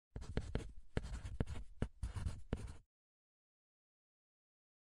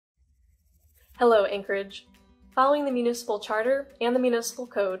Hello, Anchorage. Following the municipal charter and the municipal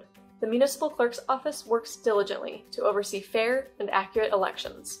code, the municipal clerk's office works diligently to oversee fair and accurate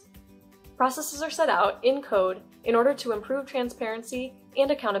elections. Processes are set out in code in order to improve transparency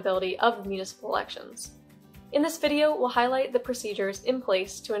and accountability of municipal elections. In this video, we'll highlight the procedures in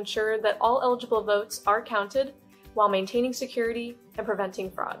place to ensure that all eligible votes are counted while maintaining security and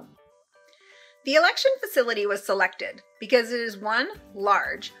preventing fraud. The election facility was selected because it is one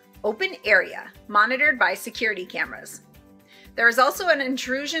large, open area monitored by security cameras. There is also an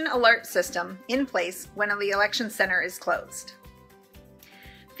intrusion alert system in place when the election center is closed.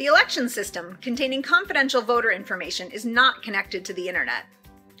 The election system containing confidential voter information is not connected to the internet.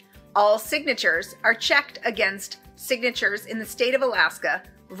 All signatures are checked against signatures in the state of Alaska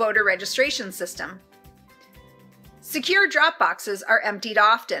voter registration system. Secure drop boxes are emptied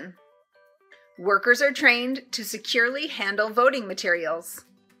often. Workers are trained to securely handle voting materials.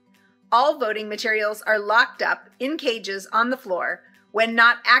 All voting materials are locked up in cages on the floor when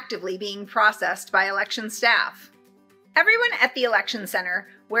not actively being processed by election staff. Everyone at the election center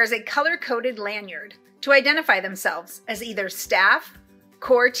wears a color-coded lanyard to identify themselves as either staff,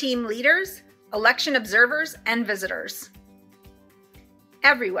 core team leaders, election observers, and visitors.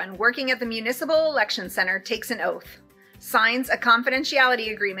 Everyone working at the Municipal Election Center takes an oath, signs a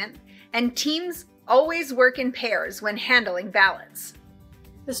confidentiality agreement, and teams always work in pairs when handling ballots.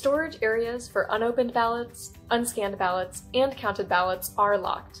 The storage areas for unopened ballots, unscanned ballots, and counted ballots are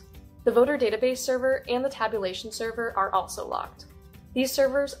locked. The voter database server and the tabulation server are also locked. These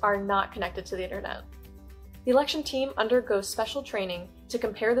servers are not connected to the internet. The election team undergoes special training to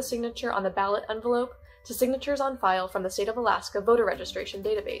compare the signature on the ballot envelope to signatures on file from the State of Alaska voter registration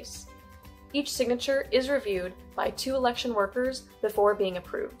database. Each signature is reviewed by 2 election workers before being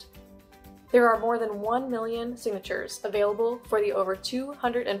approved. There are more than 1 million signatures available for the over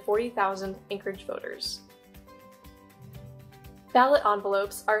 240,000 Anchorage voters. Ballot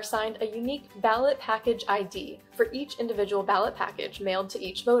envelopes are assigned a unique ballot package ID for each individual ballot package mailed to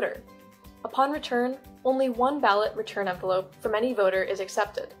each voter. Upon return, only one ballot return envelope from any voter is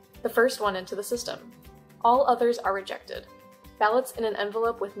accepted, the first one into the system. All others are rejected. Ballots in an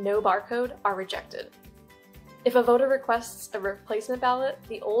envelope with no barcode are rejected. If a voter requests a replacement ballot,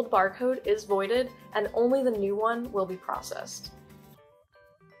 the old barcode is voided and only the new one will be processed.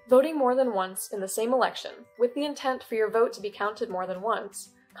 Voting more than once in the same election, with the intent for your vote to be counted more than once,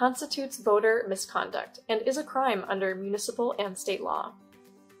 constitutes voter misconduct and is a crime under municipal and state law.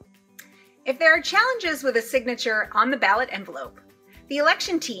 If there are challenges with a signature on the ballot envelope, the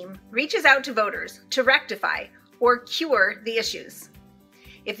election team reaches out to voters to rectify or cure the issues.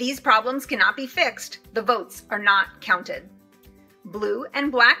 If these problems cannot be fixed, the votes are not counted. Blue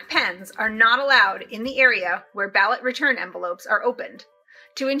and black pens are not allowed in the area where ballot return envelopes are opened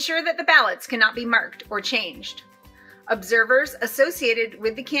to ensure that the ballots cannot be marked or changed. Observers associated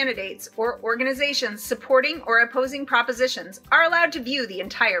with the candidates or organizations supporting or opposing propositions are allowed to view the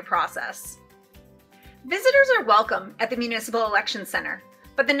entire process. Visitors are welcome at the Municipal Election Center,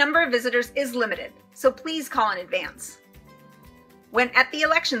 but the number of visitors is limited, so please call in advance. When at the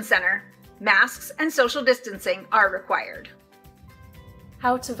election center, masks and social distancing are required.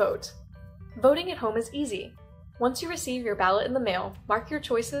 How to vote. Voting at home is easy. Once you receive your ballot in the mail, mark your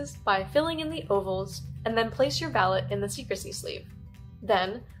choices by filling in the ovals and then place your ballot in the secrecy sleeve.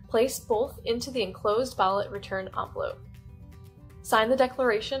 Then, place both into the enclosed ballot return envelope. Sign the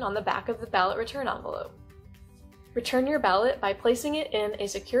declaration on the back of the ballot return envelope. Return your ballot by placing it in a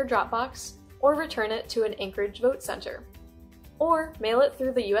secure drop box or return it to an Anchorage vote center, or mail it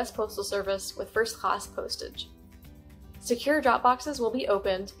through the U.S. Postal Service with first-class postage. Secure drop boxes will be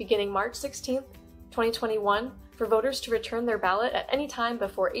opened beginning March 16, 2021 for voters to return their ballot at any time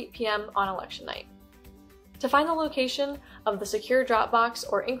before 8 p.m. on election night. To find the location of the secure drop box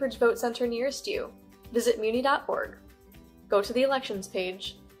or Anchorage vote center nearest you, visit muni.org. Go to the Elections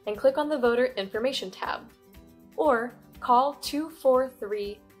page and click on the Voter Information tab, or call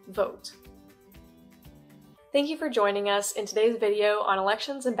 243-VOTE. Thank you for joining us in today's video on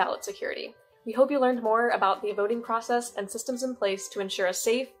elections and ballot security. We hope you learned more about the voting process and systems in place to ensure a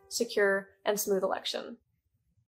safe, secure, and smooth election.